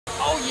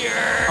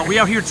We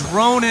out here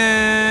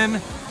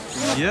droning.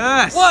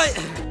 Yes. What?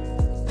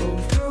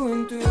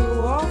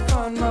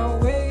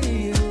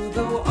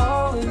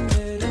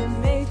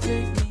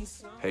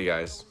 Hey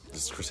guys,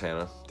 this is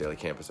Hanna, Daily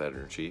Campus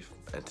Editor-in-Chief,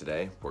 and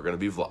today we're going to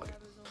be vlogging.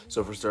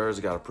 So for starters,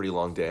 we got a pretty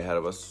long day ahead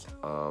of us.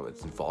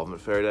 It's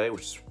Involvement Fair Day,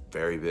 which is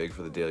very big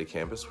for the Daily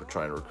Campus. We're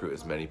trying to recruit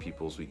as many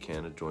people as we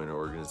can to join our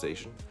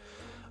organization.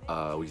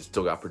 We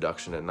still got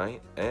production at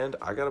night, and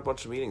I got a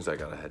bunch of meetings I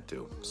got to head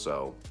to,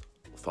 so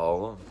follow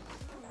along.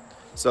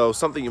 So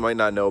something you might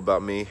not know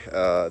about me,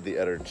 the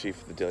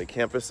Editor-in-Chief of the Daily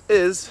Campus,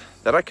 is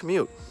that I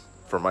commute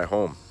from my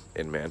home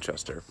in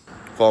Manchester.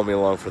 Follow me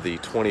along for the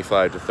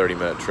 25 to 30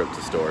 minute trip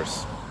to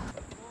stores.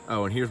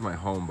 Oh, and here's my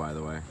home, by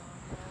the way,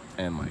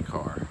 and my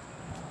car.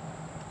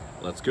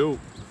 Let's go.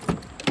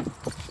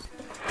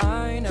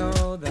 I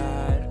know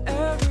that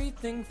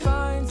everything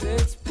finds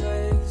its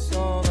place,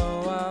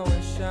 although I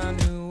wish I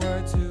knew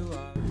where to.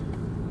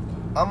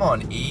 I'm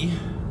on E,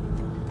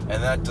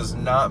 and that does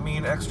not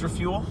mean extra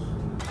fuel.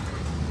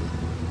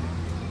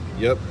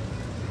 Yep,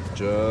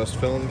 just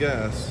filling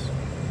gas.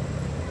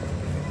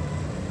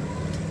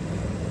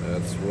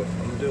 That's what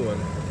I'm doing.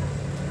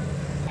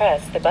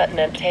 Press the button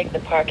and take the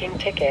parking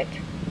ticket.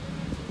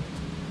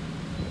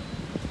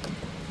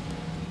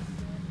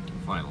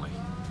 Finally.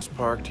 Just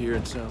parked here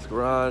in South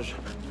Garage.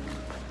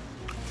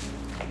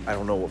 I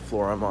don't know what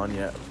floor I'm on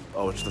yet.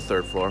 Oh, it's the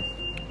 3rd floor.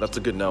 That's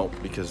a good note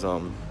because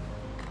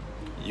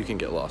you can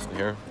get lost in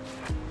here.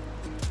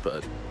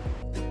 But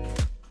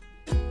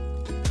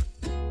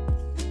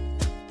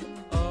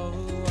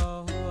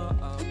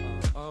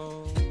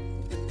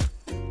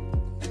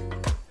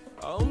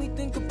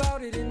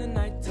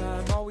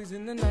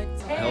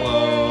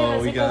Hello,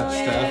 we got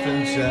Steph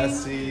and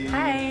Jesse.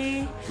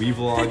 Hi. We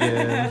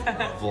vlogging.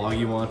 Vlog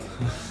you want?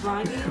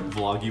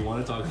 Vlog you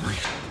want to talk about?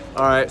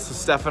 all right, so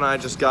Steph and I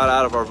just got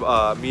out of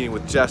our meeting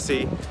with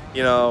Jesse.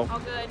 You know, All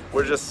good.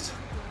 we're just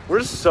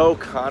so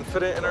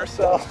confident in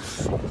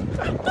ourselves.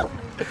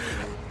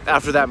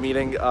 After that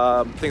meeting,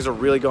 things are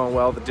really going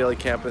well at the Daily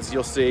Campus.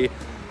 You'll see.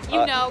 You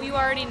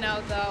already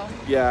know though.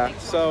 Yeah.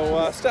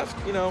 So Steph,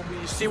 you know,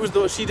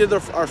 she did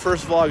our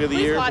first vlog of the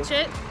year. Please watch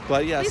it.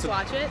 But yeah, Please so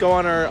watch it. go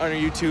on our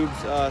YouTube,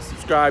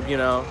 subscribe. You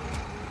know.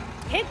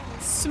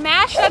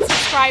 Smash that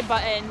subscribe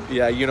button.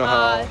 Yeah, you know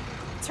how.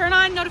 Turn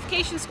on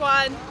notification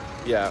squad.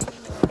 Yeah.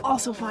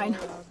 Also fine.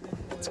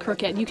 It's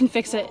crooked. You can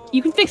fix it.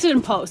 You can fix it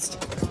in post.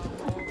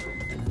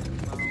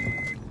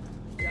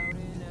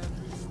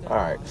 All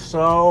right,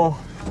 so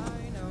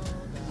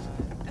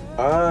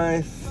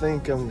I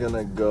think I'm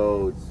gonna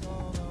go.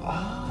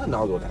 No,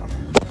 I'll go down.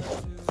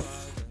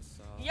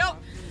 Yep.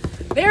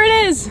 There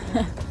it is.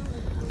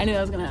 I knew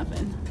that was gonna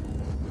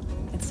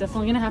happen. It's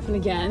definitely gonna happen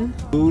again.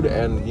 Food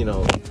and, you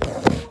know.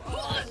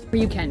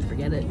 You can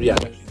forget it. Yeah.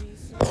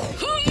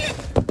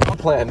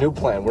 New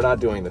plan. We're not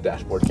doing the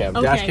dashboard cam.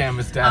 Okay. Dash cam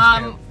is dash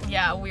cam.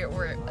 Yeah, we're.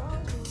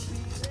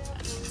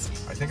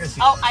 I think I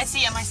see. Oh, I see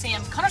him. I see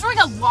him. Connor's wearing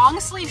a long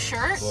sleeve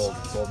shirt. Bold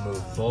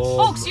move.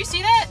 Bold. Folks, you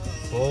see that?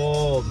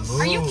 Bold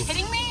move. Are you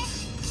kidding me?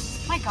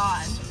 My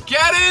God.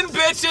 Get in,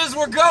 bitches!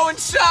 We're going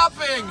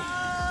shopping!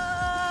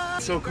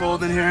 It's so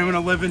cold in here. I'm gonna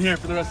live in here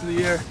for the rest of the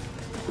year.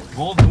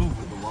 Bold move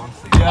with the long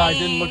sleeve. Yeah, I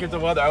didn't look at the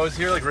weather. I was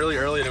here like really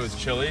early and it was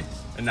chilly,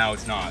 and now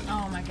it's not.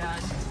 Oh my God.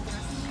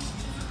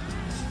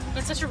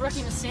 It's such a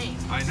rookie mistake.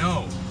 I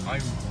know.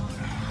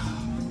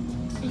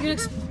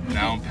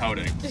 Now I'm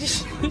pouting.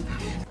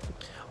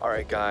 All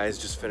right, guys,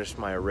 just finished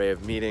my array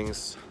of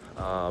meetings.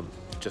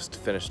 Just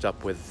finished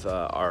up with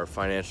our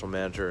financial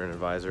manager and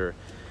advisor,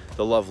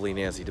 the lovely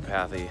Nancy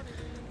DePathy.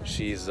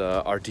 She's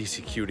our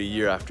DC cutie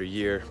year after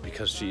year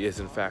because she is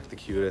in fact the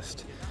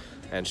cutest,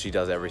 and she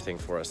does everything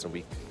for us, and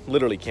we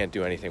literally can't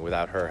do anything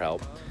without her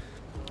help.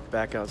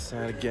 Back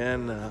outside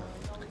again. I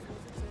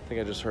think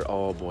I just heard,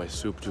 oh boy,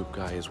 Soup Dupe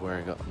guy is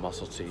wearing a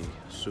muscle tee.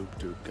 Soup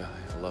Dupe guy,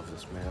 I love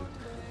this man.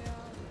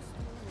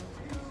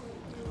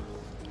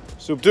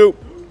 Soup Dupe!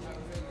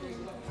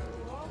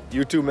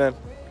 You too, man.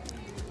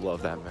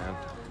 Love that man.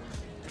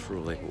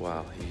 Truly,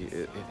 wow,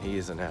 he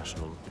is a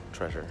national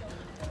treasure.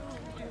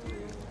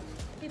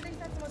 He thinks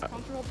that's the most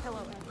comfortable pillow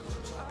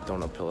ever. Don't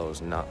know, pillow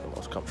is not the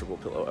most comfortable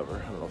pillow ever.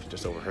 I don't know if you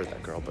just overheard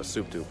that girl, but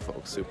Soup Dupe,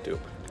 folks, Soup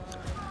Dupe.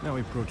 Now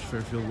we approach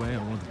Fairfield Way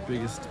on one of the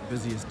biggest,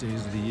 busiest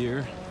days of the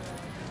year.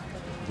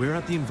 We're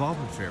at the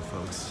Involvement Fair,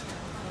 folks.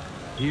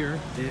 Here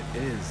it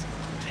is.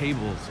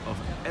 Tables of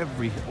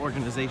every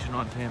organization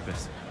on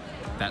campus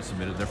that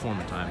submitted their form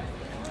in time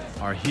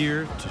are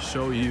here to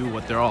show you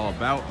what they're all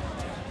about,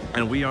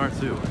 and we are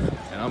too.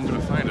 And I'm gonna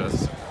find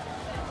us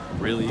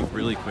really,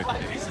 really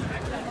quickly.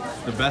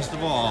 The best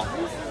of all,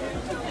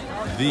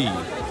 the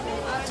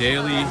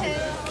Daily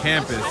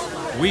Campus.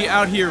 We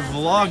out here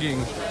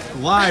vlogging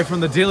live from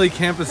the Daily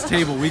Campus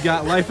table. We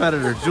got life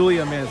editor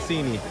Julia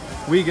Mancini.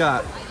 We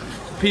got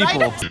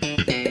people.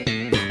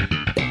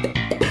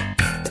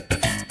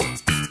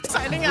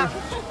 Signing up.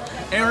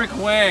 Eric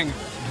Wang,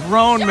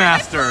 Drone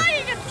Master.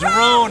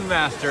 Drone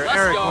Master,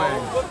 Eric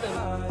Wang.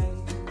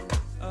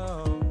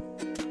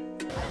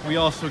 We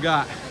also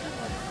got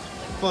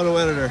photo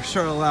editor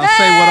Charlotte Lau.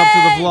 Say what up to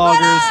the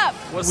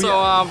vloggers. What's going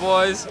on,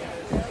 boys? You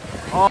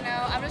know,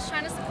 I'm just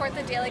trying to support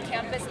the daily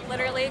campus,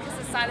 literally, because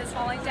the sun is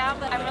falling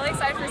down, but I'm really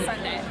excited for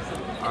Sunday.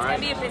 It's going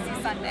to be a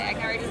busy Sunday, I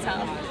can already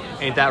tell.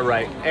 Ain't that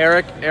right?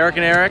 Eric and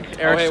Eric.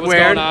 Eric hey, what's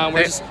squared. going on?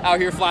 We're just out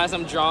here flying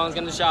some drones,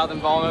 gonna shout out the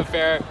involvement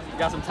fair. We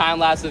got some time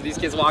lapse of these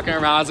kids walking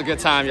around. It's a good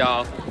time,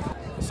 y'all.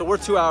 So we're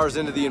 2 hours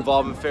into the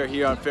involvement fair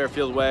here on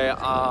Fairfield Way.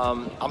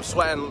 I'm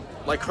sweating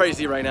like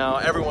crazy right now.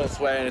 Everyone's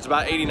sweating. It's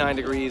about 89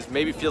 degrees.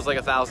 Maybe feels like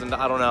 1,000,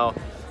 I don't know.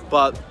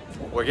 But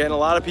we're getting a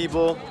lot of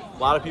people. A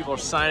lot of people are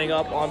signing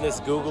up on this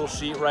Google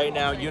sheet right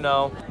now, you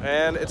know,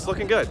 and it's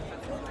looking good.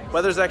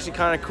 Weather's actually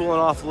kind of cooling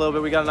off a little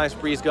bit. We got a nice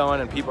breeze going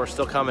and people are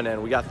still coming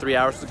in. We got 3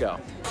 hours to go.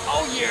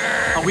 Oh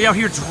yeah! Are we out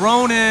here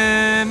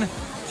droning?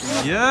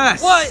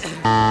 Yes! What?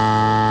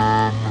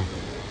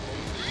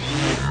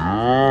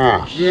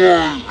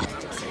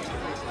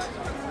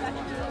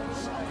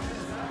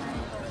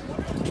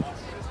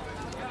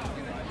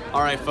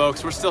 All right,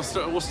 folks, we're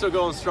still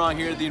going strong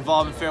here at the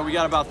involvement fair. We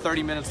got about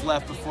 30 minutes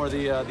left before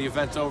the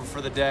event's over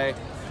for the day.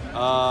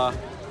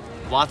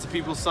 Lots of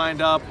people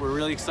signed up. We're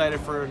really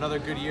excited for another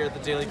good year at the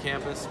Daily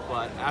Campus.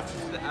 But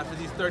after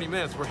these 30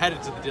 minutes, we're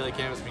headed to the Daily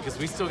Campus because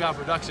we still got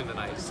production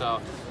tonight.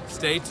 So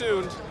stay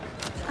tuned.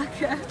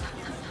 Okay.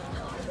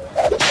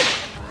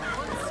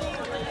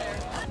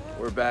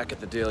 We're back at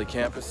the Daily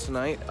Campus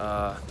tonight,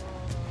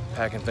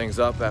 packing things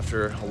up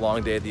after a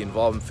long day at the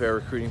involvement fair,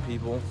 recruiting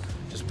people.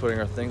 Just putting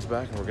our things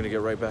back, and we're gonna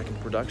get right back into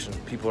production.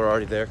 People are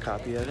already there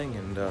copy editing,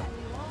 and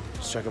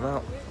just check them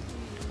out.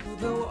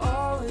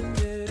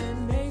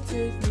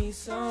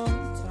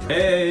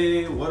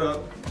 Hey, what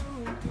up?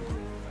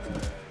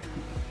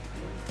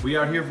 We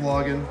out here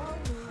vlogging.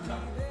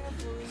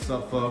 What's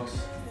up, folks?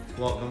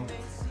 Welcome.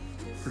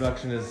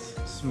 Production is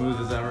smooth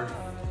as ever.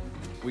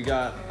 We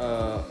got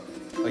a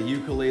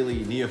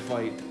ukulele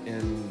neophyte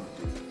in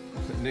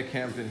Nick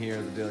Hampton here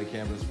at the Daily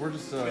Campus. We're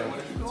just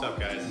What's up,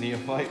 guys?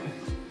 Neophyte.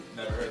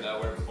 Never heard that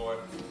word before.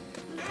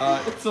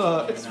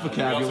 It's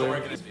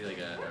vocabulary. Be like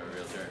a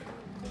realtor.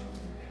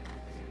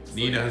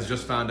 Nina has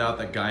just found out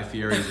that Guy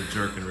Fieri is a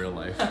jerk in real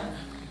life.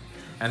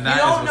 And that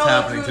is what's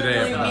happening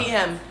today. Meet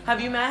him. Have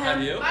you met him?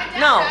 Have you? My dad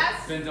No.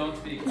 has. Then don't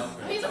speak.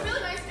 He's a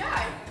really nice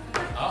guy.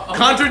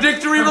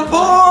 Contradictory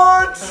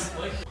reports!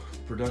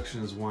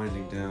 Production is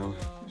winding down.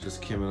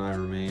 Just Kim and I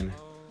remain.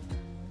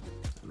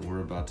 And we're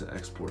about to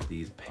export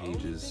these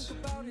pages.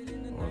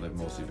 Or they've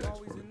mostly been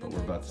exported, but we're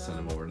about to send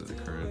them over to the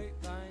current.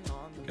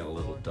 Got a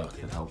little duck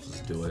that helps us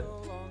do it.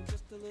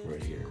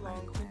 Right here.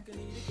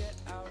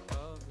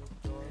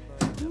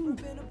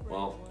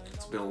 Well,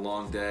 it's been a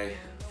long day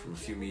from a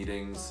few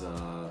meetings,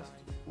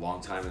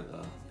 long time at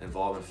the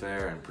involvement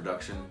fair and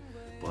production,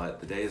 but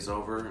the day is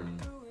over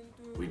and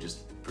we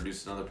just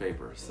produced another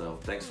paper. So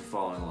thanks for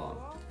following along.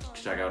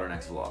 Check out our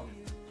next vlog.